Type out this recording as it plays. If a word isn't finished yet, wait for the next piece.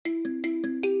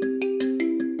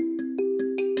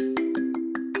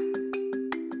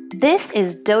This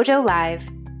is Dojo Live,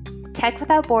 Tech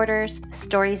Without Borders,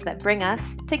 stories that bring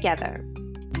us together.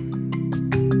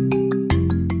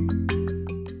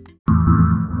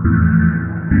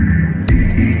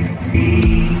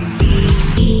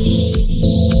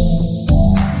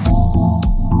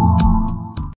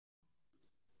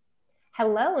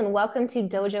 Hello and welcome to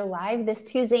Dojo Live this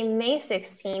Tuesday, May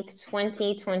 16th,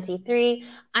 2023.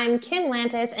 I'm Kim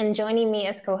Lantis and joining me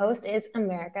as co-host is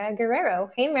America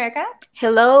Guerrero. Hey, America.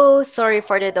 Hello. Sorry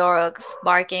for the dogs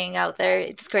barking out there.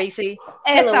 It's crazy.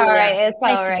 It's all right. It's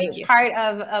nice all right. Part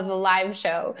of a live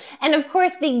show. And of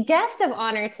course, the guest of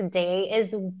honor today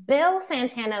is Bill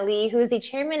Santana Lee, who is the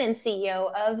chairman and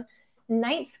CEO of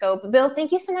Knightscope. Bill,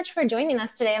 thank you so much for joining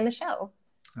us today on the show.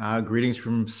 Greetings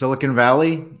from Silicon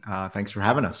Valley. Thanks for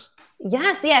having us.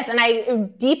 Yes. And I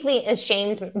deeply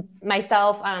ashamed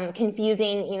myself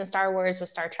confusing, Star Wars with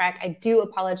Star Trek. I do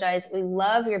apologize. We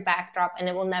love your backdrop and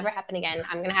it will never happen again.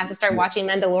 I'm going to have to start watching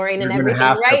Mandalorian and everything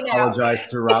right now. You're going to have to apologize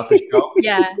throughout the show.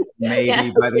 Yeah.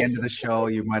 Maybe by the end of the show,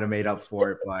 you might have made up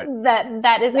for it. But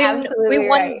that is absolutely we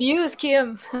want right. views,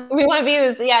 Kim. We want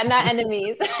views. Yeah, not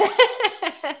enemies.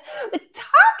 But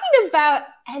talking about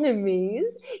enemies,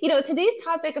 today's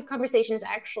topic of conversation is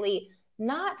actually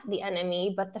not the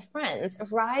enemy, but the friends,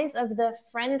 rise of the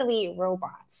friendly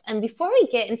robots. And before we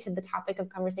get into the topic of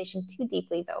conversation too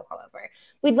deeply, though, however,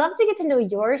 we'd love to get to know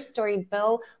your story,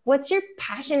 Bill. What's your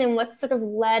passion and what's sort of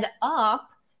led up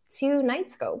to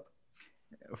Knightscope?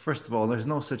 First of all, there's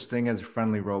no such thing as a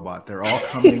friendly robot. They're all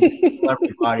coming to kill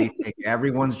everybody, take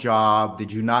everyone's job.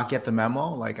 Did you not get the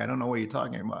memo? I don't know what you're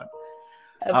talking about.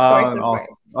 Of course.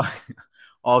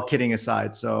 All kidding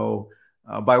aside. So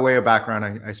by way of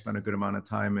background, I spent a good amount of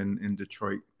time in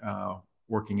Detroit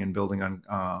working and building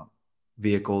on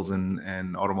vehicles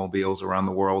and automobiles around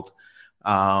the world.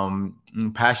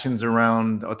 Passions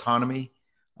around autonomy,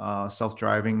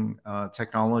 self-driving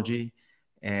technology.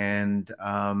 And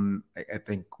I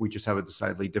think we just have a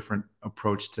decidedly different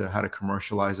approach to how to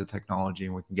commercialize the technology.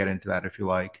 And we can get into that if you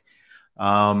like.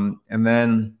 And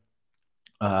then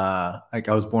I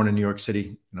was born in New York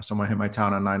City. Someone hit my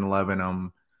town on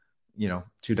 9/11.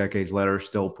 2 decades later,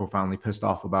 still profoundly pissed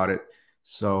off about it.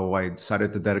 So I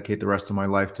decided to dedicate the rest of my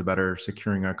life to better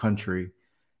securing our country.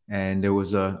 And it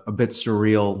was a bit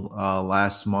surreal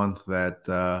last month that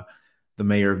the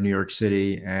mayor of New York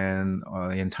City and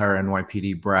the entire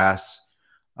NYPD brass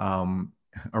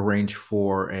arranged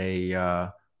for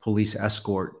a police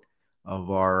escort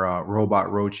of our Robot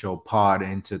Roadshow pod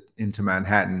into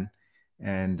Manhattan,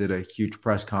 and did a huge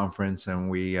press conference, and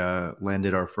we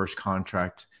landed our first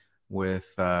contract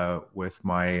with my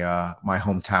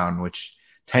hometown, which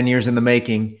 10 years in the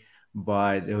making,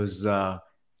 but it was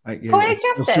poetic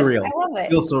justice. Surreal. I love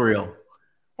it. Feels surreal.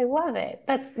 I love it.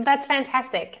 That's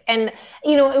fantastic. And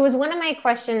it was one of my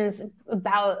questions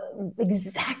about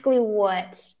exactly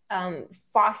what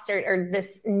fostered or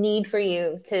this need for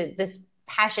you to this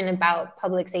passion about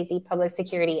public safety, public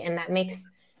security, and that makes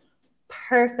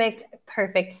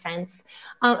perfect sense.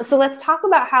 So let's talk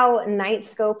about how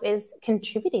Knightscope is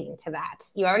contributing to that.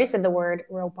 You already said the word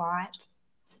robot.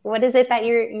 What is it that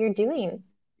you're doing?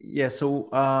 Yeah. So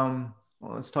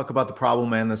let's talk about the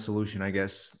problem and the solution, I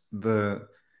guess. The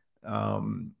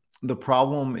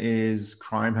problem is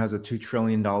crime has a $2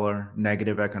 trillion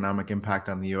negative economic impact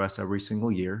on the U.S. every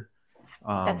single year.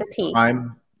 That's a T.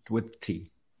 Crime with T.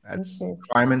 That's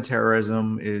crime and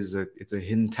terrorism it's a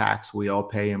hidden tax we all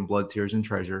pay in blood, tears, and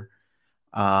treasure.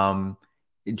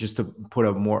 Just to put a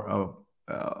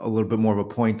little bit more of a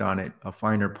point on it, a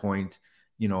finer point,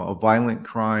 a violent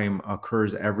crime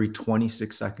occurs every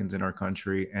 26 seconds in our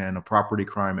country, and a property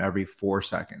crime every 4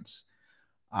 seconds.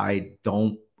 I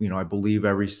believe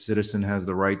every citizen has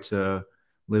the right to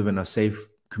live in a safe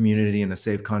community in a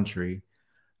safe country.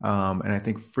 And I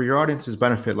think for your audience's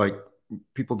benefit,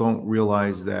 people don't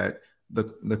realize that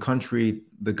the country,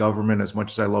 the government, as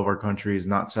much as I love our country, is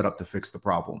not set up to fix the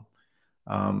problem.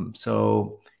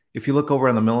 So if you look over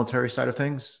on the military side of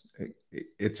things,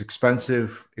 it's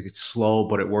expensive, it's slow,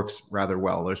 but it works rather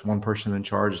well. There's one person in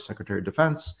charge, the Secretary of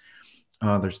Defense.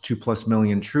 There's 2+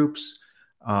 million troops,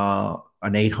 an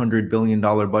 $800 billion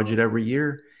budget every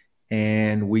year.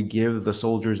 And we give the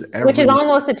soldiers which is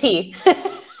almost a T.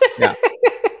 Yeah.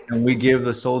 And we give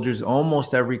the soldiers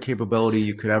almost every capability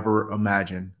you could ever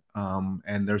imagine.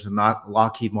 And there's a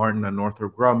Lockheed Martin, a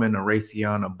Northrop Grumman, a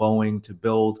Raytheon, a Boeing to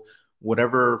build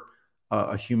whatever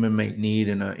a human may need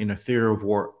in a theater of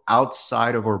war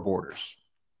outside of our borders.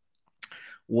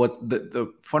 What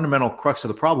the fundamental crux of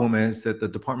the problem is that the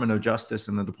Department of Justice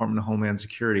and the Department of Homeland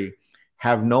Security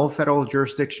have no federal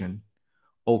jurisdiction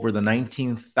over the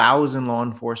 19,000 law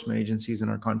enforcement agencies in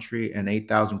our country and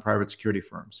 8,000 private security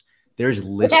firms. There's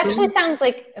literally, which actually sounds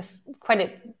like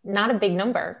not a big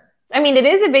number. I mean, it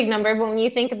is a big number, but when you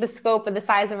think of the scope of the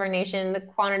size of our nation, the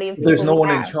quantity of people, there's no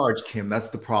one in charge, Kim. That's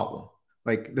the problem.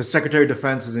 Like the Secretary of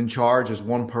Defense is in charge as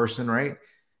one person, right?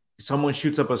 Someone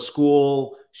shoots up a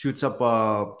school, shoots up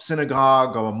a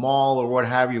synagogue or a mall or what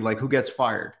have you. Like, who gets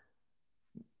fired?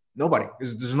 Nobody.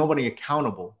 There's nobody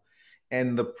accountable.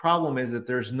 And the problem is that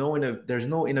there's no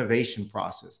innovation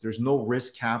process. There's no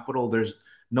risk capital. There's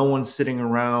no one sitting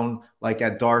around like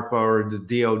at DARPA or the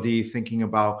DoD thinking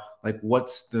about like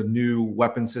what's the new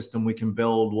weapon system we can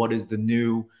build, what is the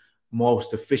new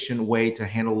most efficient way to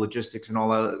handle logistics and all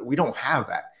that. We don't have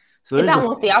that. So it's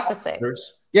almost the opposite.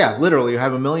 Yeah, literally, you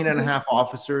have 1.5 million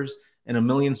officers and 1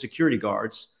 million security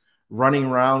guards running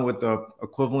around with the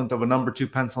equivalent of a number 2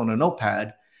 pencil and a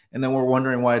notepad, and then we're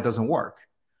wondering why it doesn't work.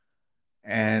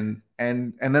 And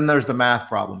then there's the math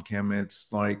problem, Kim.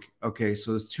 It's like, okay,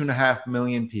 so there's 2.5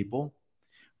 million people,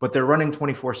 but they're running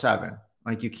 24/7.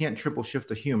 Like, you can't triple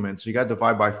shift a human, so you got to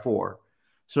divide by 4.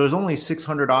 So there's only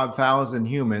 600,000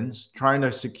 humans trying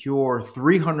to secure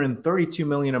 332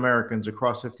 million Americans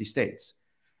across 50 states.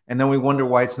 And then we wonder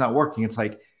why it's not working. It's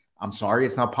like, I'm sorry,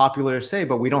 it's not popular to say,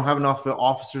 but we don't have enough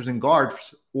officers and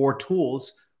guards or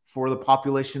tools for the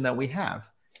population that we have.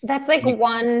 That's like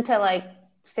 1 to like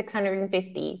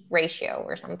 650 ratio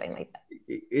or something like that.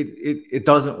 It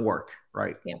doesn't work,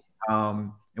 right? Yeah.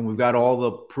 And we've got all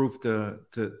the proof to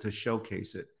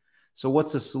showcase it. So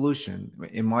what's the solution?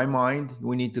 In my mind,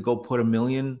 we need to go put 1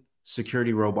 million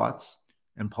security robots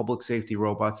and public safety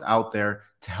robots out there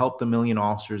to help the 1 million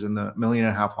officers and the 1.5 million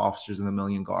officers and the 1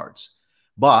 million guards.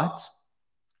 But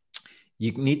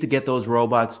you need to get those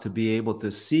robots to be able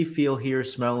to see, feel, hear,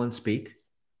 smell, and speak,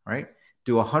 right?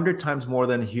 Do 100 times more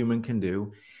than a human can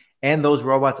do. And those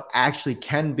robots actually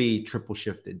can be triple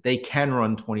shifted. They can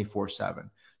run 24/7.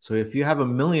 So if you have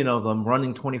 1 million of them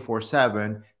running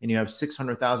 24/7 and you have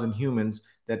 600,000 humans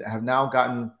that have now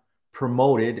gotten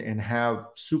promoted and have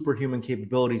superhuman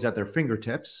capabilities at their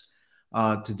fingertips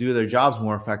to do their jobs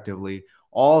more effectively,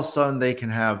 all of a sudden they can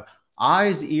have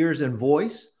eyes, ears, and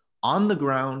voice on the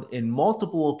ground in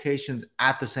multiple locations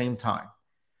at the same time.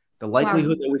 The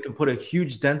likelihood that we can put a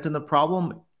huge dent in the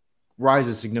problem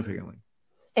rises significantly.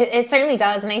 It certainly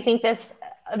does. And I think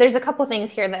there's a couple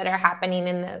things here that are happening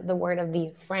in the word of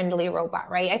the friendly robot,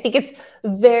 right? I think it's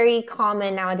very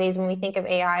common nowadays when we think of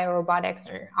AI or robotics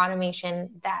or automation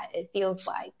that it feels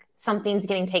like something's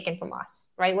getting taken from us,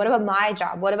 right? What about my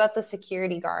job? What about the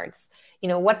security guards?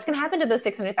 What's going to happen to those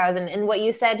 600,000? And what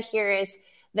you said here is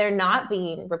they're not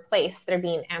being replaced. They're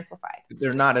being amplified.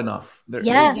 They're not enough. They're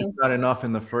just not enough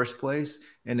in the first place.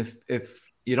 And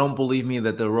if you don't believe me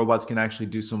that the robots can actually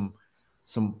do some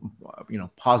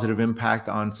positive impact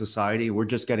on society, we're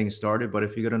just getting started. But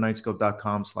if you go to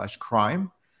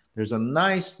knightscope.com/crime, there's a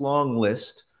nice long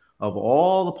list of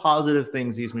all the positive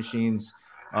things these machines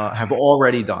have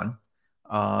already done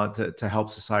to help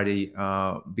society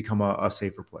become a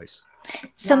safer place.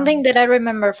 Something that I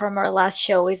remember from our last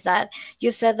show is that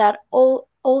you said that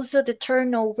also the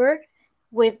turnover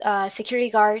with security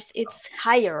guards, it's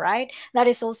higher, right? That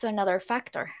is also another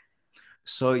factor.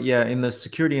 So yeah, in the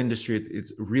security industry,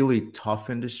 it's really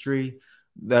tough industry.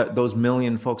 That those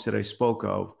million folks that I spoke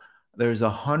of, there's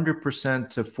 100%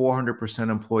 to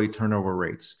 400% employee turnover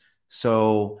rates.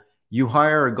 So you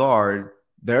hire a guard,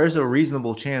 there's a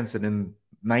reasonable chance that in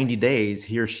 90 days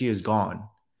he or she is gone.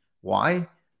 Why?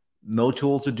 No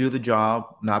tools to do the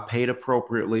job, not paid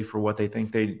appropriately for what they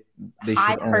think they should earn.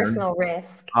 High personal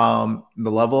risk. The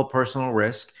level of personal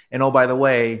risk. And oh, by the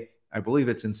way, I believe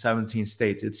it's in 17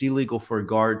 states. It's illegal for a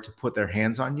guard to put their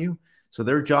hands on you. So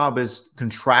their job is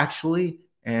contractually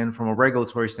and from a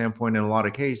regulatory standpoint in a lot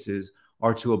of cases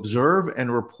are to observe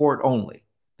and report only.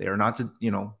 They are not to,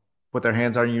 put their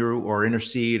hands on you or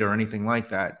intercede or anything like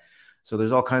that. So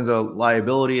there's all kinds of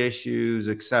liability issues,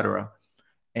 et cetera.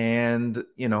 And,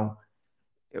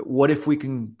 what if we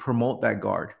can promote that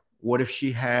guard? What if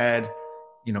she had,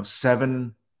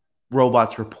 7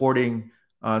 robots reporting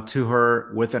to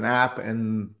her with an app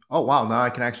and, oh, wow, now I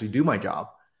can actually do my job.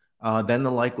 Then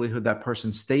the likelihood that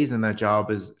person stays in that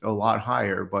job is a lot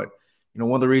higher. But,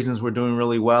 one of the reasons we're doing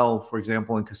really well, for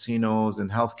example, in casinos and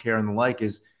healthcare and the like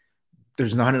is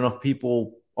there's not enough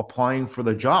people applying for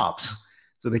the jobs.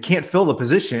 So they can't fill the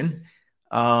position.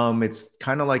 It's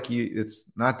kind of like it's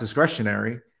not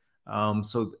discretionary.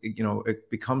 So, it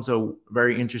becomes a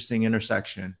very interesting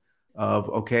intersection of,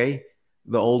 okay,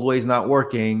 the old way is not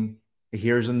working.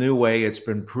 Here's a new way. It's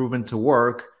been proven to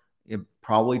work.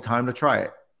 Probably time to try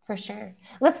it. For sure.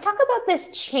 Let's talk about this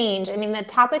change. I mean, the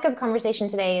topic of conversation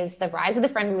today is the rise of the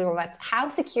friendly robots, how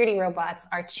security robots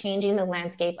are changing the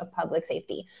landscape of public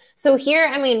safety. So here,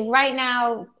 I mean, right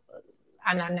now,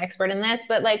 I'm not an expert in this,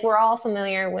 but like we're all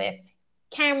familiar with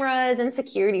cameras and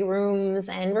security rooms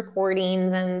and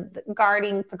recordings and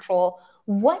guarding patrol.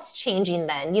 What's changing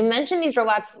then? You mentioned these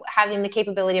robots having the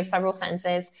capability of several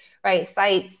senses, right?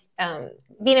 Sights,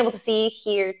 being able to see,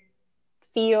 hear,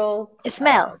 feel,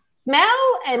 Smell.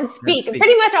 Smell and speak,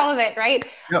 pretty much all of it, right?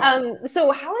 Yep.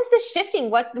 So how is this shifting?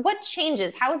 What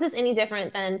changes? How is this any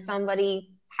different than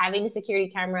somebody having a security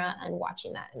camera and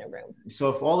watching that in a room? So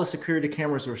if all the security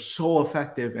cameras are so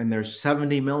effective and there's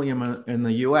 70 million in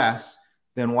the US,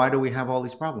 then why do we have all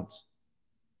these problems?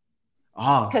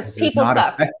 Because people not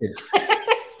suck. Effective.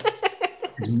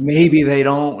 Maybe they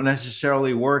don't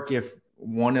necessarily work if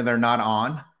they're not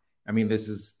on. I mean, this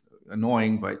is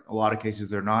annoying, but a lot of cases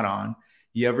they're not on.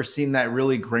 You ever seen that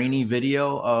really grainy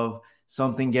video of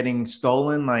something getting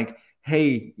stolen? Like,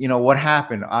 hey, you know, what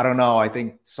happened? I don't know. I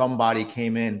think somebody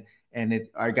came in and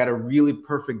I got a really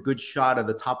perfect good shot of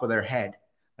the top of their head.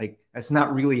 Like, that's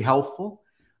not really helpful.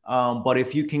 But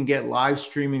if you can get live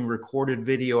streaming recorded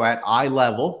video at eye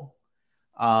level,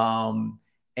 and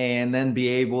then be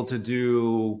able to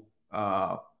do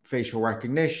facial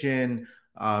recognition,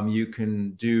 you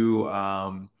can do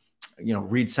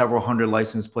read several hundred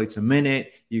license plates a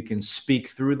minute. You can speak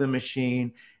through the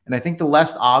machine. And I think the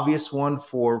less obvious one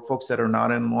for folks that are not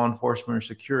in law enforcement or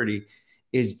security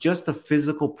is just the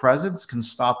physical presence can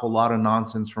stop a lot of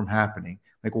nonsense from happening.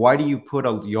 Like, why do you put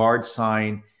a yard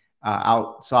sign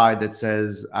outside that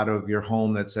says, out of your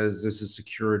home, that says this is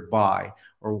secured by?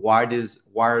 Or why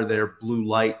are there blue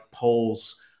light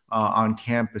poles on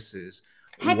campuses?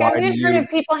 Heck, I've even heard of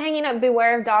people hanging up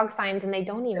beware of dog signs and they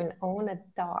don't even own a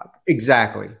dog.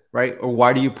 Exactly, right? Or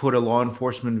why do you put a law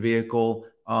enforcement vehicle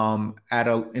at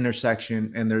an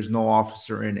intersection and there's no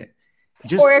officer in it?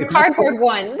 Or a cardboard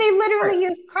one. They literally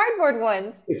use cardboard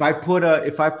ones. If I put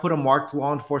a marked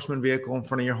law enforcement vehicle in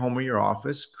front of your home or your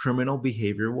office, criminal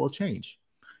behavior will change.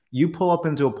 You pull up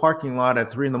into a parking lot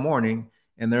at 3 a.m.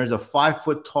 and there's a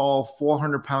 5-foot tall,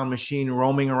 400-pound machine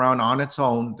roaming around on its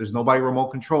own. There's nobody remote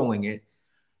controlling it.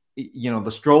 You know, the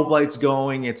strobe light's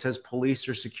going, it says police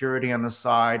or security on the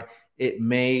side. It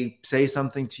may say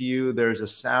something to you. There's a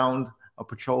sound, a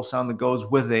patrol sound that goes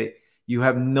with it. You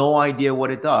have no idea what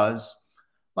it does.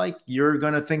 Like, you're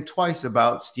going to think twice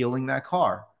about stealing that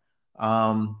car.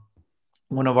 One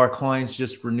of our clients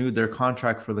just renewed their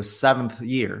contract for the 7th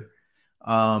year.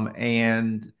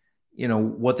 And, you know,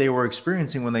 what they were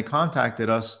experiencing when they contacted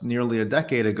us nearly a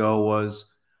decade ago was,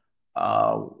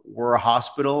 we're a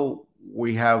hospital.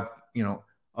 We have, you know,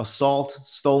 assault,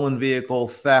 stolen vehicle,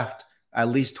 theft at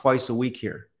least twice a week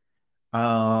here.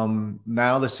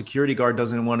 Now the security guard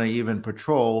doesn't want to even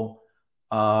patrol.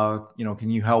 You know, can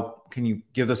you help? Can you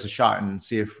give us a shot and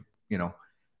see if, you know,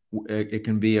 it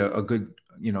can be a good,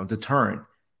 you know, deterrent?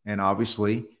 And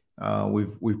obviously,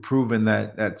 we've proven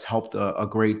that that's helped a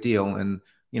great deal. And,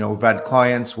 you know, we've had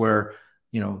clients where,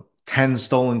 you know, 10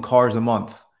 stolen cars a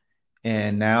month,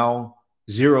 and now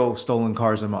 0 stolen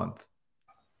cars a month.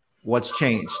 What's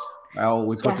changed? Well,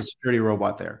 we put the security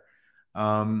robot there.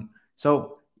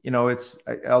 So, you know, it's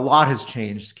a lot has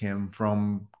changed, Kim,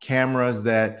 from cameras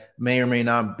that may or may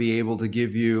not be able to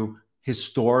give you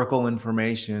historical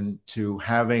information to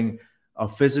having a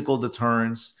physical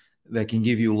deterrence that can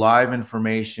give you live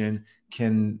information,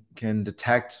 can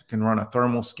detect, can run a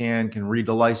thermal scan, can read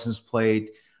the license plate,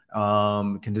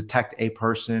 can detect a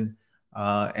person.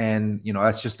 And, you know,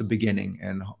 that's just the beginning.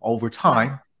 And over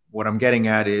time, what I'm getting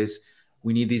at is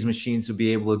we need these machines to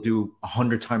be able to do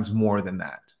 100 times more than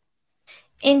that.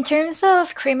 In terms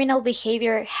of criminal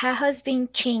behavior, how has been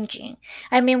changing?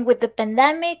 I mean, with the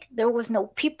pandemic, there was no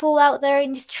people out there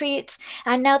in the streets.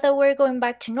 And now that we're going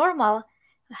back to normal,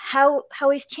 how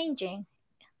is changing?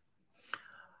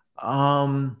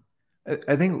 I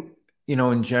think, you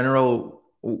know, in general,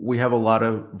 we have a lot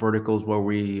of verticals where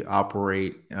we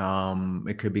operate.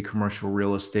 It could be commercial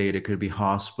real estate. It could be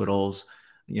hospitals.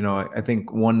 You know, I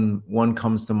think one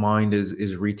comes to mind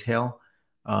is retail.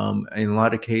 In a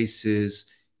lot of cases,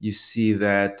 you see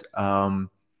that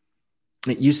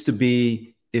it used to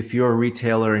be if you're a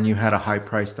retailer and you had a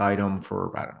high-priced item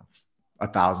for, I don't know,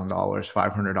 $1,000,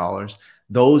 $500,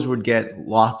 those would get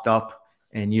locked up,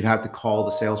 and you'd have to call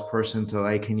the salesperson to,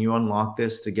 like, can you unlock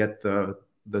this to get the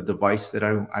device that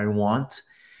I want?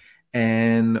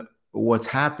 And what's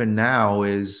happened now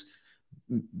is,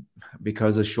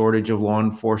 because of shortage of law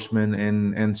enforcement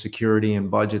and security and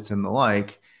budgets and the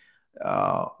like,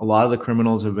 a lot of the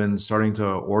criminals have been starting to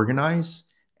organize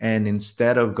And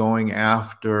instead of going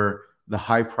after the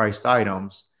high-priced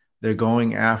items, they're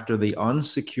going after the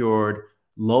unsecured,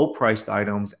 low-priced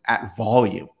items at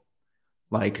volume,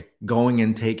 like going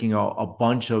and taking a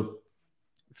bunch of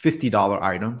 $50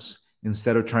 items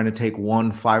instead of trying to take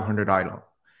one $500 item.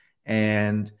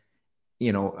 And,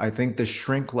 I think the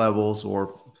shrink levels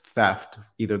or theft,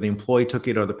 either the employee took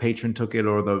it or the patron took it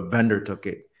or the vendor took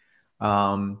it.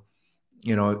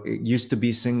 It used to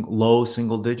be low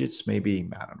single digits, maybe,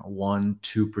 I don't know,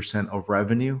 1-2% of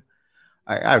revenue.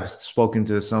 I've spoken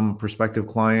to some prospective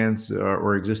clients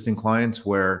or existing clients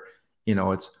where,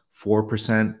 it's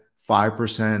 4%,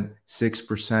 5%,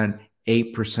 6%,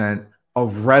 8%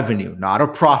 of revenue, not a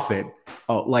profit,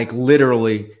 like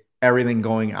literally everything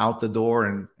going out the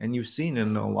door. And you've seen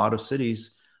in a lot of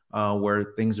cities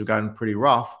where things have gotten pretty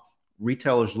rough,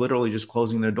 retailers literally just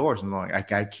closing their doors and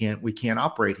like, we can't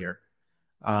operate here.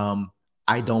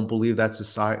 I don't believe that's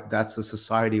the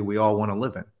society we all want to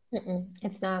live in.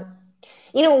 It's not.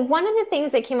 One of the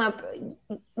things that came up,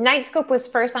 Knightscope was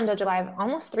first on Dojo Live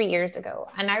almost 3 years ago.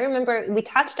 And I remember we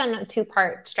touched on a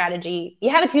two-part strategy.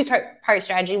 You have a two-part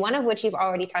strategy, one of which you've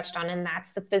already touched on, and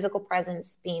that's the physical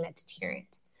presence being a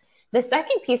deterrent. The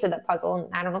second piece of the puzzle,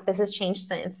 and I don't know if this has changed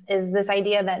since, is this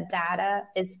idea that data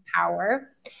is power.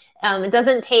 It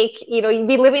doesn't take, you'd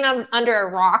be living under a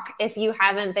rock if you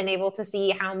haven't been able to see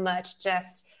how much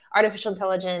just artificial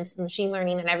intelligence, machine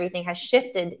learning, and everything has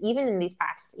shifted even in these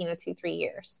past, 2-3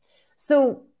 years.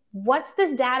 So what's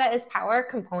this data as power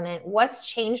component? What's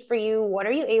changed for you? What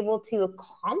are you able to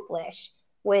accomplish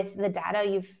with the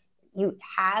data you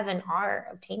have and are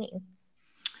obtaining?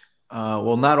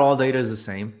 Well, not all data is the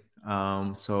same.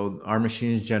 So our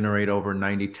machines generate over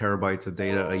 90 terabytes of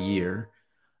data a year.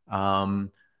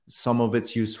 Some of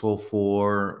it's useful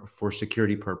for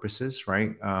security purposes,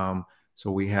 right? So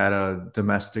we had a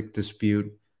domestic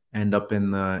dispute end up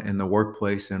in the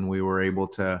workplace, and we were able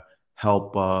to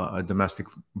help a domestic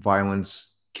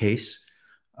violence case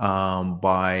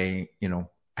by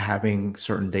having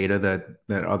certain data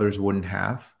that others wouldn't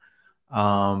have.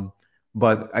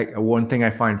 But one thing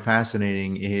I find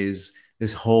fascinating is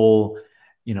this whole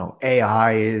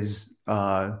AI is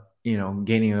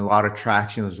gaining a lot of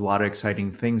traction. There's a lot of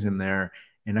exciting things in there.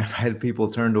 And I've had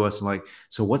people turn to us and like,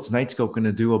 so what's Knightscope going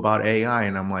to do about AI?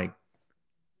 And I'm like,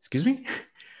 excuse me?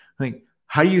 Like,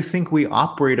 how do you think we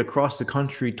operate across the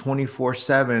country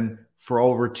 24/7 for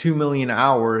over 2 million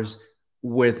hours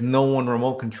with no one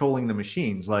remote controlling the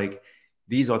machines? Like,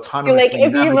 these autonomous. Like,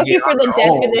 if you're looking for the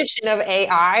definition of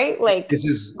AI, like, this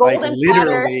is golden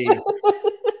like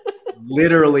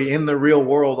literally in the real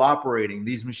world operating.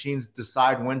 These machines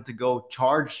decide when to go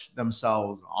charge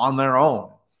themselves on their own.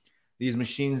 These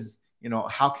machines,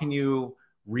 how can you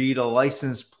read a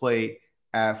license plate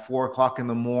at 4:00 in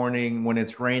the morning when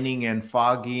it's raining and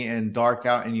foggy and dark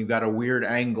out and you got a weird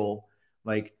angle?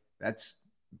 Like, that's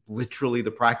literally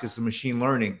the practice of machine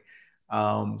learning.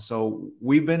 So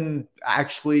we've been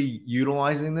actually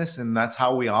utilizing this, and that's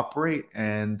how we operate.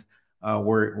 And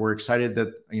we're excited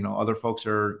that other folks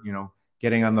are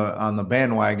getting on the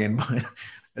bandwagon, but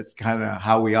that's kind of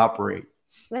how we operate.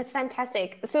 That's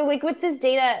fantastic. So, like, with this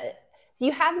data,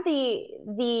 you have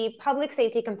the public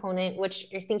safety component, which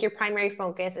I think your primary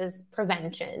focus is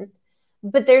prevention.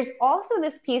 But there's also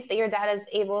this piece that your data is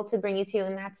able to bring you to,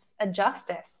 and that's a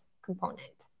justice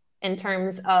component in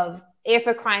terms of if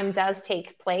a crime does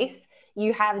take place,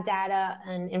 you have data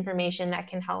and information that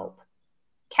can help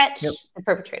catch the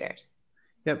perpetrators.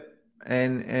 Yep.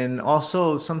 And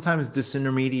also sometimes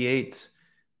disintermediate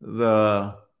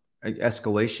the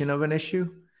escalation of an issue.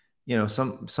 We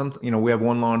have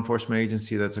one law enforcement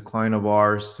agency that's a client of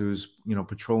ours who's,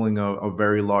 patrolling a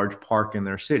very large park in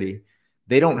their city.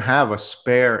 They don't have a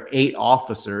spare 8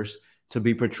 officers to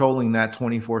be patrolling that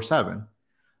 24/7.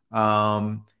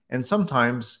 And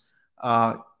sometimes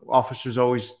officers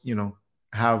always,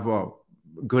 have a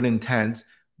good intent,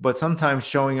 but sometimes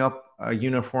showing up a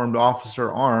uniformed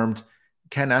officer armed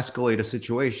can escalate a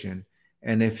situation.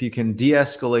 And if you can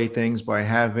de-escalate things by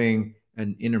having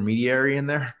an intermediary in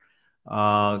there,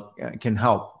 can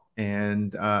help.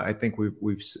 And I think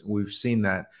we've seen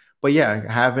that. But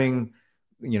yeah, having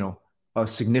a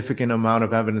significant amount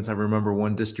of evidence. I remember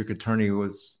one district attorney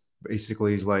was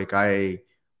basically, he's like,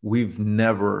 we've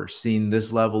never seen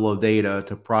this level of data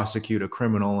to prosecute a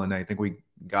criminal, and I think we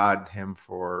got him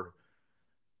for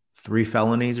 3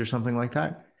 felonies or something like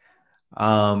that.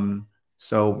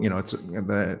 So it's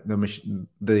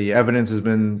the evidence has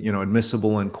been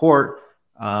admissible in court.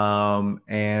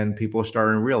 And people are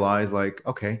starting to realize, like,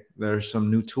 okay, there's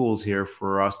some new tools here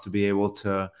for us to be able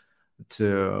to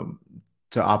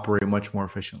operate much more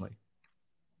efficiently.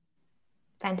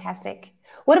 Fantastic.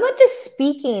 What about the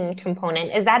speaking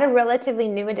component? Is that a relatively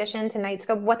new addition to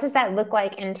Knightscope? What does that look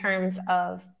like in terms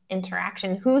of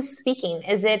interaction? Who's speaking?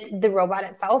 Is it the robot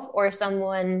itself or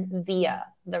someone via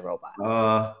the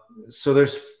robot? So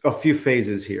there's a few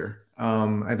phases here.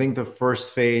 I think the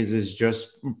first phase is just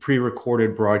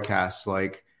pre-recorded broadcasts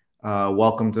like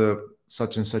welcome to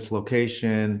such and such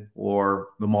location, or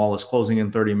the mall is closing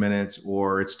in 30 minutes,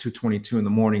 or it's 2:22 in the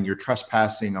morning, you're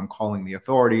trespassing, I'm calling the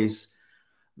authorities.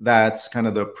 That's kind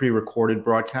of the pre-recorded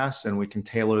broadcast, and we can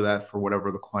tailor that for whatever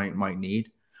the client might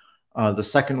need. The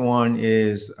second one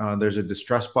is there's a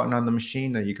distress button on the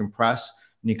machine that you can press,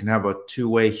 and you can have a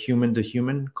two-way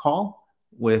human-to-human call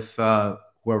with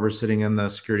whoever's sitting in the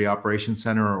security operations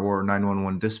center or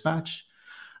 911 dispatch.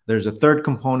 There's a third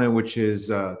component, which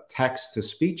is text to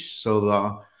speech. So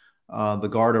the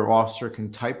guard or officer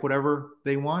can type whatever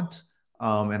they want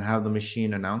and have the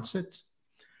machine announce it.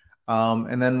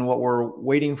 And then what we're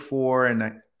waiting for,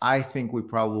 and I think we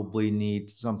probably need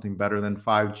something better than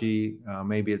 5G.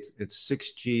 Maybe it's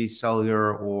 6G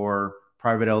cellular or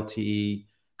private LTE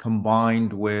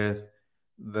combined with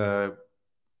the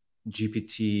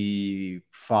GPT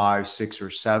 5, 6, or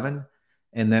 7,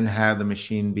 and then have the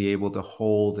machine be able to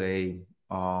hold a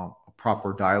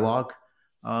proper dialogue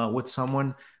with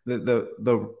someone.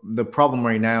 The problem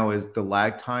right now is the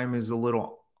lag time is a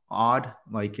little odd.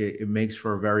 Like it makes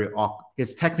for a very awkward.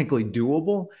 It's technically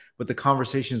doable, but the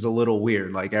conversation is a little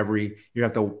weird. Like you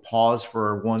have to pause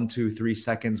for 1, 2, 3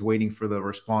 seconds waiting for the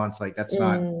response. Like that's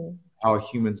not how a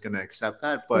human's going to accept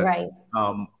that. But right.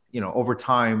 Over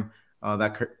time,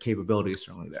 that capability is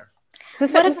certainly there. So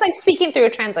it's like speaking through a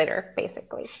translator,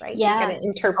 basically, right? Yeah, you're going to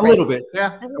interpret a little bit.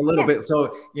 Yeah, a little bit.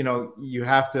 So you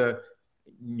have to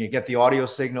get the audio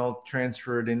signal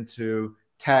transferred into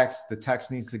text. The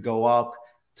text needs to go up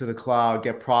to the cloud,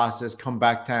 get processed, come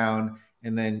back down,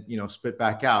 and then spit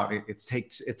back out. It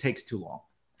takes too long.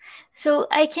 So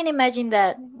I can imagine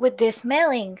that with this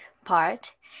mailing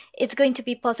part, it's going to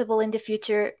be possible in the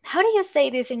future. How do you say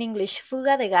this in English?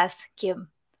 Fuga de gas, Kim?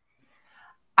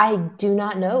 I do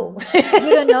not know. You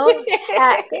don't know?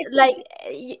 Like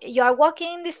you are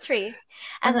walking in the street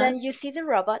and then you see the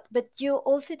robot, but you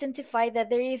also identify that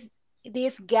there is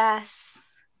this gas.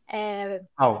 Like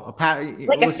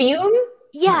a fume?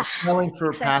 Yeah. Smelling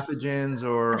for pathogens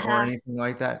or anything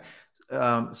like that.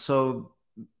 So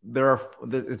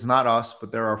it's not us,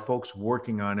 but there are folks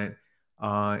working on it.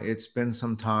 It's been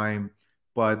some time,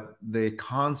 but the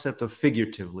concept of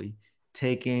figuratively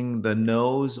taking the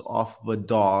nose off of a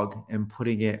dog and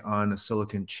putting it on a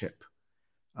silicon chip,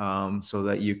 so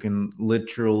that you can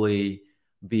literally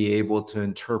be able to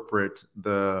interpret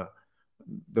the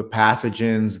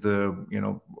pathogens,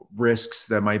 the risks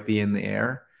that might be in the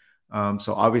air.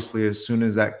 So obviously, as soon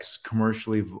as that's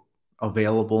commercially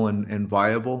available and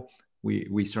viable,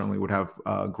 we certainly would have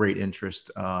great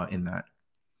interest in that.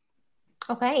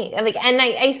 Okay, and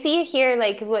I see here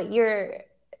what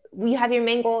you have your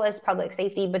main goal as public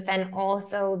safety, but then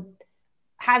also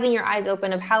having your eyes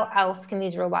open of how else can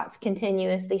these robots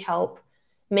continuously help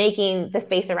making the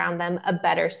space around them a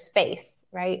better space,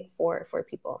 right, for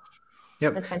people.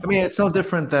 Yep. I mean, it's no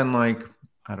different than I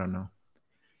don't know.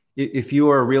 If you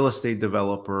are a real estate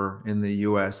developer in the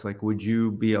US, would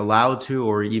you be allowed to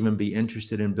or even be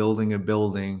interested in building a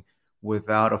building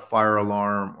without a fire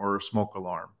alarm or a smoke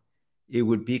alarm? It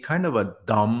would be kind of a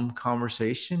dumb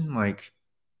conversation.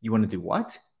 You want to do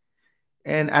what?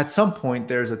 And at some point,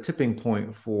 there's a tipping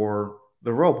point for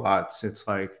the robots. It's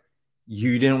like,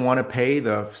 you didn't want to pay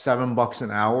the $7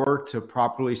 an hour to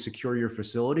properly secure your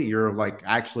facility. You're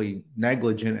actually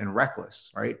negligent and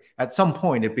reckless, right? At some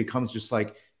point, it becomes just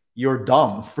you're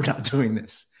dumb for not doing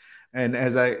this. And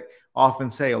as I often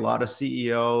say, a lot of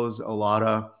CEOs, a lot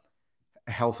of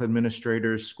health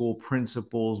administrators, school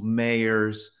principals,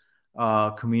 mayors,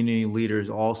 community leaders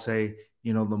all say,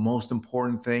 the most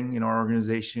important thing in our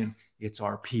organization, it's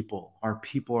our people. Our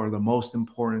people are the most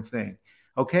important thing.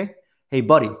 Okay. Hey,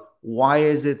 buddy, why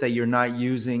is it that you're not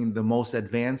using the most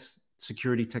advanced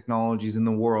security technologies in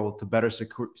the world to better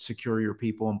secure your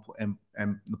people and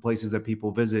the places that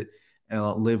people visit,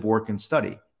 live, work, and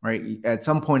study, right? At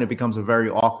some point, it becomes a very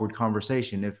awkward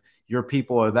conversation. If your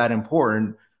people are that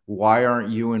important, why aren't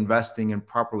you investing in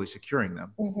properly securing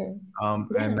them?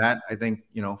 And that, I think,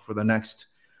 for the next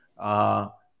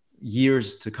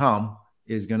years to come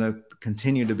is going to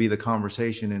continue to be the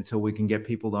conversation until we can get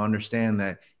people to understand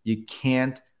that you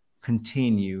can't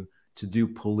continue to do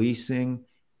policing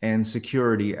and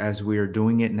security as we are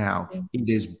doing it now. It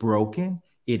is broken.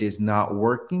 It is not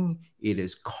working. It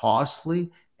is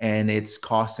costly, and it's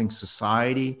costing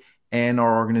society and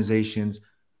our organizations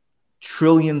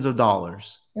trillions of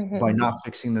dollars Mm-hmm. by not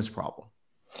fixing this problem.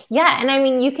 Yeah, and I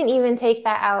mean, you can even take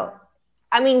that out.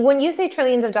 I mean, when you say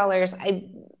trillions of dollars,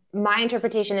 my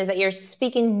interpretation is that you're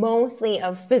speaking mostly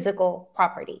of physical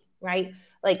property, right?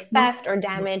 Like theft or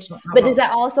damage. But does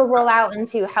that also roll out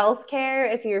into healthcare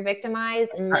if you're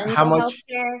victimized, and mental health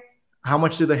care? How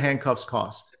much do the handcuffs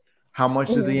cost? How much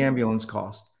does the ambulance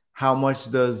cost? How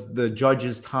much does the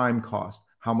judge's time cost?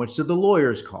 How much do the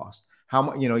lawyers cost? How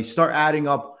much, you start adding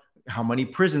up, how many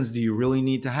prisons do you really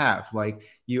need to have? Like,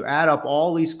 you add up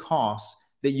all these costs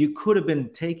that you could have been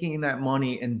taking that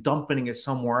money and dumping it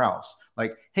somewhere else.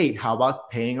 Like, hey, how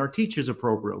about paying our teachers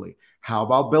appropriately? How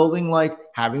about building, like,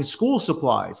 having school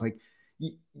supplies? Like,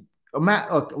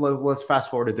 let's fast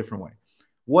forward a different way.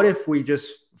 What if we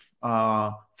just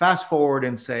fast forward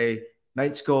and say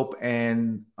Knightscope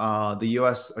and the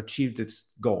US achieved its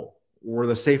goal? We're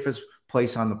the safest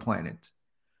place on the planet.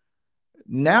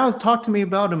 Now talk to me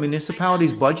about a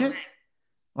municipality's budget.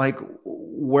 Like,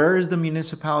 where is the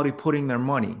municipality putting their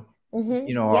money?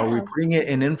 Are we putting it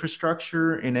in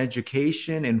infrastructure, in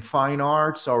education, in fine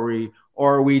arts? Or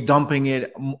are we dumping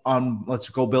it on, let's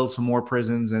go build some more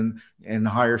prisons and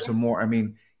hire some more? I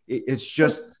mean, it's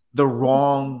just the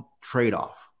wrong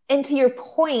trade-off. And to your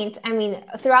point, I mean,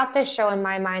 throughout this show, in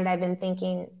my mind, I've been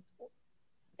thinking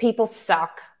people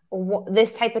suck.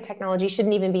 This type of technology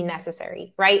shouldn't even be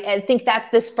necessary, right? I think that's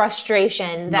this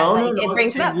frustration that it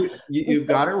brings up. You've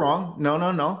got it wrong.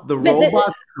 No. The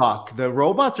robots suck. The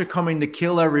robots are coming to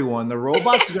kill everyone. The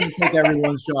robots are going to take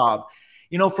everyone's job.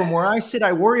 From where I sit,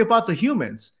 I worry about the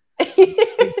humans.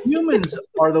 The humans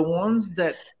are the ones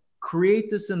that create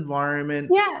this environment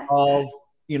of,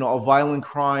 a violent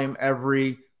crime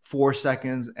every 4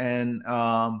 seconds and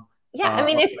I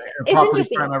mean, it's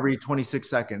interesting. Crime every 26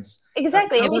 seconds.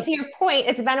 Exactly. I mean, to your point,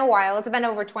 it's been a while. It's been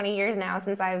over 20 years now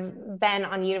since I've been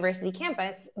on university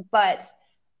campus, but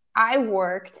I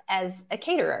worked as a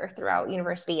caterer throughout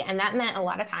university. And that meant a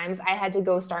lot of times I had to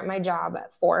go start my job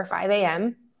at 4 or 5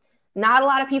 a.m. Not a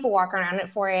lot of people walk around at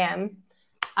 4 a.m.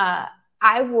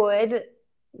 I would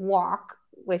walk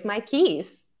with my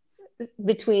keys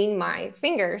between my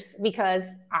fingers because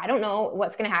I don't know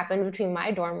what's going to happen between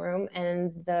my dorm room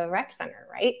and the rec center,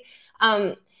 right?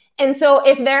 And so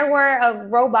if there were a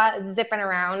robot zipping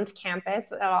around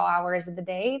campus at all hours of the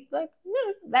day, like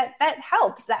that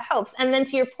helps. That helps. And then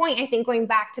to your point, I think going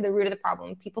back to the root of the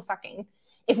problem, people sucking.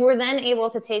 If we're then able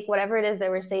to take whatever it is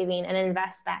that we're saving and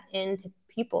invest that into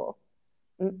people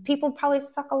probably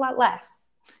suck a lot less.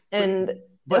 And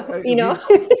But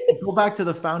go back to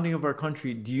the founding of our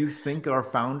country. Do you think our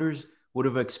founders would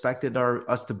have expected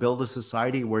us to build a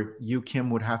society where you, Kim,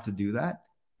 would have to do that?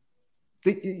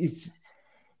 It's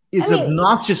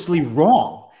obnoxiously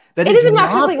wrong. That is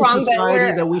obnoxiously not the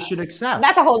society that we should accept.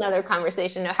 That's a whole nother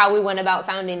conversation of how we went about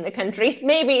founding the country,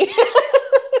 maybe.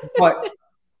 But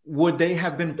would they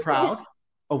have been proud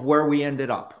of where we ended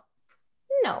up?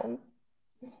 No.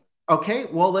 Okay,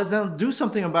 well, let's do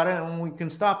something about it, and we can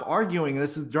stop arguing.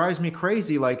 This drives me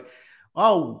crazy. Like,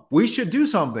 oh, we should do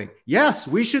something. Yes,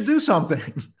 we should do something.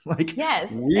 Like, yes,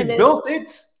 we built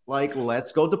it. Like,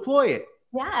 let's go deploy it.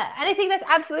 Yeah, and I think that's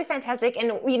absolutely fantastic.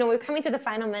 And, we're coming to the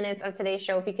final minutes of today's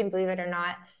show, if you can believe it or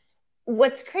not.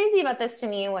 What's crazy about this to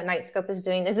me and what Knightscope is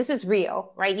doing is this is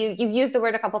real, right? You've used the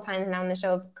word a couple times now in the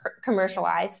show of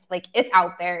commercialized. Like, it's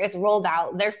out there. It's rolled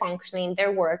out. They're functioning.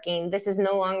 They're working. This is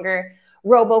no longer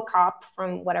RoboCop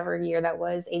from whatever year that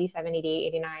was, 87, 88,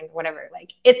 89, whatever.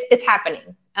 Like, it's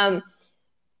happening.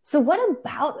 So what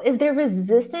about, is there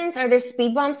resistance? Are there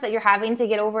speed bumps that you're having to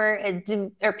get over?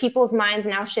 Are people's minds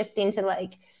now shifting to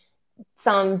like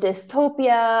some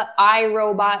dystopia,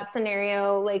 iRobot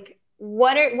scenario? Like,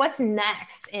 what's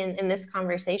next in this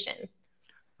conversation?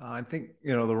 I think,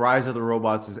 the rise of the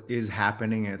robots is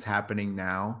happening, and it's happening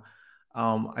now.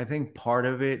 I think part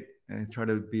of it, and try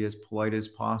to be as polite as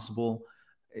possible,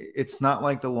 it's not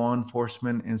like the law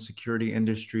enforcement and security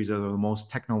industries are the most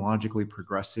technologically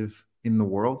progressive in the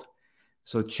world.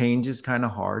 So change is kind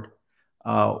of hard.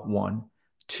 One.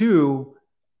 Two,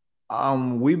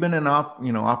 we've been in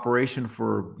operation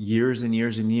for years and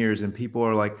years and years, and people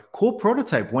are like, cool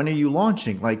prototype, when are you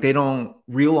launching? Like, they don't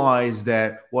realize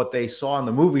that what they saw on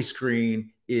the movie screen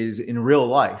is in real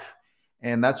life.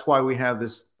 And that's why we have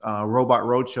this robot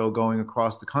roadshow going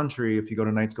across the country. If you go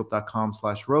to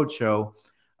knightscope.com/roadshow,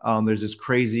 there's this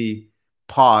crazy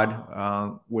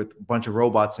pod with a bunch of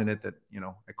robots in it that,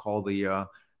 I call the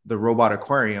robot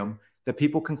aquarium, that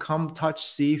people can come, touch,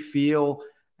 see, feel,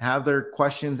 have their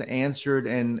questions answered,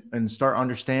 and start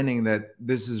understanding that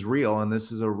this is real and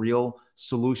this is a real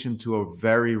solution to a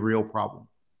very real problem.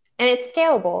 And it's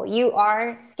scalable. You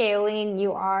are scaling.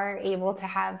 You are able to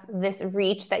have this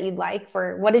reach that you'd like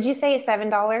for, what did you say,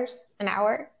 $7 an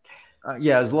hour?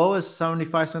 Yeah, as low as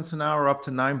 75 cents an hour up to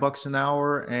 $9 an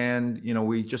hour. And,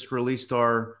 we just released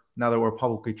now that we're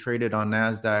publicly traded on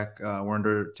NASDAQ, we're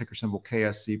under ticker symbol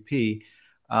KSCP.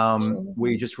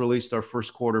 We just released our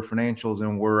first quarter financials,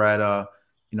 and we're at a,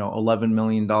 $11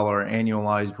 million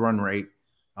annualized run rate.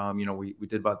 We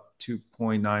did about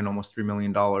 2.9, almost $3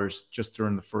 million just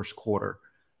during the first quarter.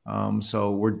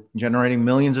 So we're generating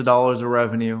millions of dollars of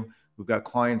revenue. We've got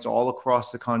clients all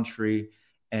across the country,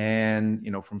 and,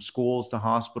 from schools to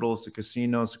hospitals to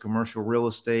casinos to commercial real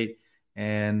estate,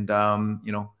 and,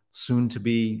 soon to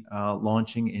be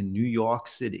launching in New York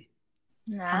City.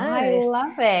 Nice. I Nice.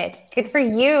 love it. Good for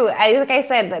you. Like I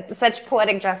said, that's such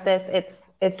poetic justice.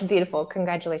 It's beautiful.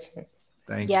 Congratulations.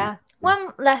 Thank Yeah. you.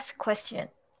 One last question.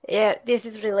 Yeah, this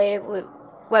is related with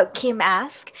what Kim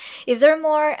asked. Is there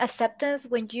more acceptance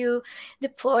when you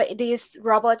deploy these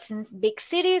robots in big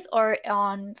cities or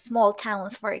on small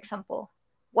towns, for example?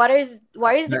 What is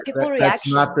the people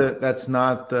reaction? That's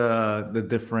not the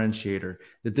differentiator.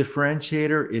 The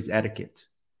differentiator is etiquette.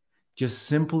 Just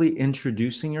simply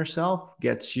introducing yourself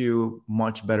gets you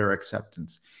much better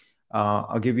acceptance.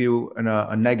 I'll give you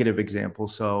a negative example.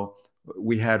 So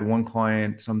we had one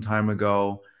client some time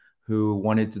ago who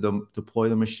wanted to deploy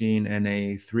the machine in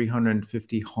a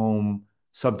 350 home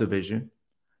subdivision.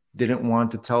 Didn't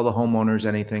want to tell the homeowners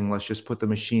anything. Let's just put the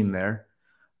machine there.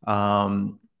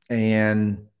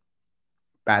 And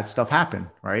bad stuff happened,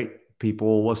 right?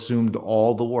 People assumed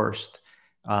all the worst.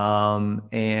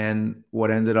 And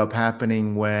what ended up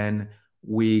happening when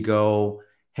we go,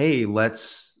 hey,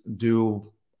 let's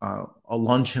do a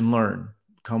lunch and learn.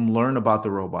 Come learn about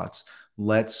the robots.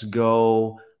 Let's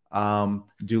go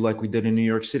do like we did in New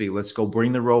York City. Let's go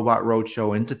bring the Robot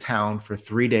Roadshow into town for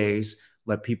 3 days.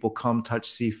 Let people come, touch,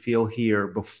 see, feel, hear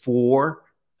before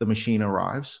the machine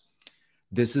arrives.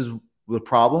 This is the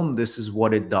problem. This is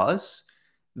what it does.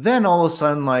 Then all of a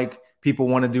sudden, like, people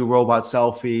want to do robot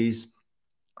selfies,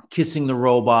 kissing the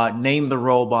robot, name the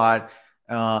robot,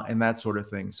 and that sort of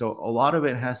thing. So a lot of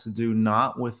it has to do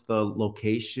not with the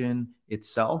location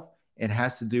itself. It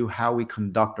has to do how we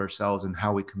conduct ourselves and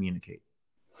how we communicate.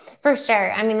 For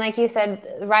sure. I mean, like you said,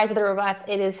 the rise of the robots,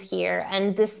 it is here.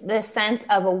 And this sense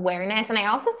of awareness. And I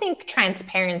also think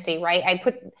transparency, right?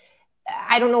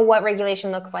 I don't know what regulation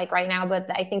looks like right now, but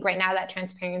I think right now that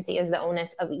transparency is the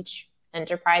onus of each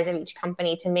enterprise, of each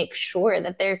company, to make sure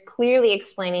that they're clearly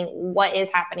explaining what is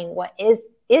happening, what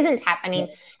isn't happening,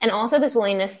 and also this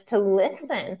willingness to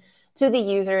listen to the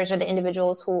users or the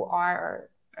individuals who are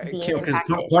being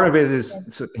impacted. Part of it is,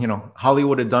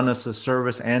 Hollywood had done us a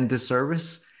service and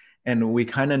disservice, and we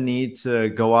kind of need to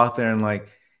go out there and like,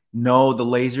 no, the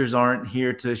lasers aren't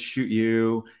here to shoot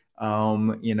you.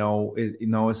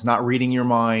 It's not reading your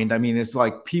mind. I mean, it's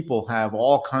like people have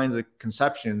all kinds of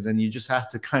conceptions, and you just have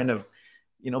to kind of,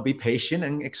 be patient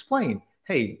and explain,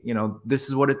 hey, this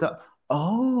is what it does.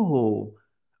 Oh,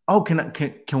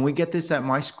 can we get this at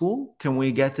my school? Can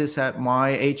we get this at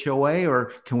my HOA?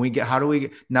 Or how do we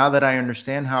get, now that I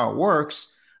understand how it works,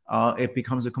 it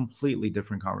becomes a completely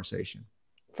different conversation.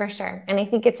 For sure. And I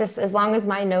think it's just, as long as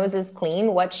my nose is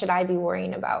clean, what should I be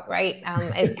worrying about, right?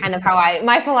 Is kind of how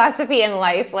my philosophy in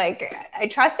life. Like, I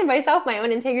trust in myself, my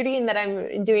own integrity, and that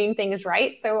I'm doing things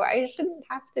right. So I shouldn't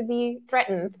have to be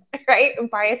threatened, right,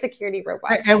 by a security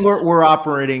robot. And we're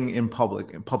operating in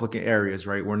public areas,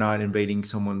 right? We're not invading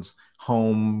someone's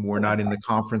home. We're not in the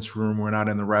conference room. We're not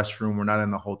in the restroom. We're not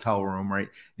in the hotel room, right?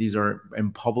 These are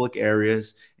in public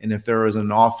areas. And if there is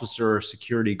an officer or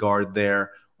security guard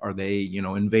there, are they,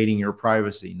 invading your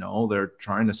privacy? No, they're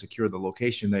trying to secure the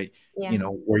location that,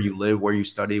 where you live, where you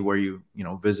study, where you,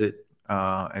 visit,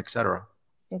 et cetera.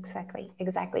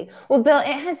 Exactly. Well, Bill, it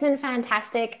has been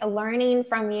fantastic learning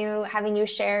from you, having you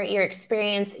share your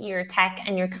experience, your tech,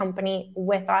 and your company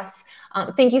with us.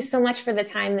 Thank you so much for the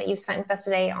time that you've spent with us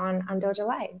today on Dojo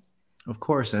Live. Of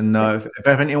course. And if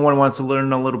anyone wants to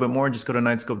learn a little bit more, just go to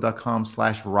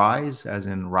knightscope.com/rise, as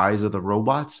in Rise of the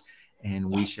Robots.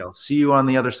 And we shall see you on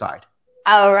the other side.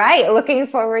 All right. Looking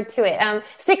forward to it.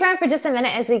 Stick around for just a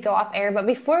minute as we go off air. But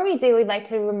before we do, we'd like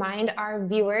to remind our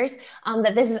viewers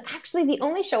that this is actually the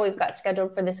only show we've got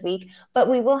scheduled for this week. But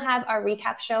we will have our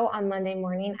recap show on Monday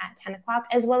morning at 10 o'clock,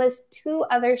 as well as 2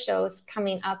 other shows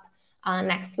coming up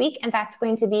next week. And that's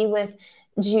going to be with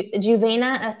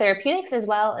Juvena Therapeutics, as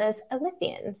well as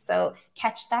Alithian. So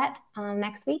catch that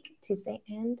next week, Tuesday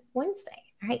and Wednesday.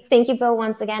 All right. Thank you, Bill,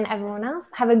 once again. Everyone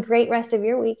else, have a great rest of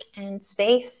your week and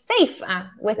stay safe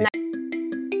with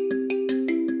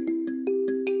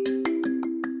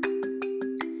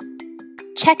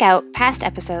Check out past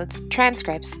episodes,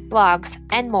 transcripts, blogs,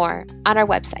 and more on our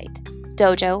website,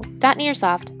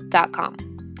 dojo.nearsoft.com.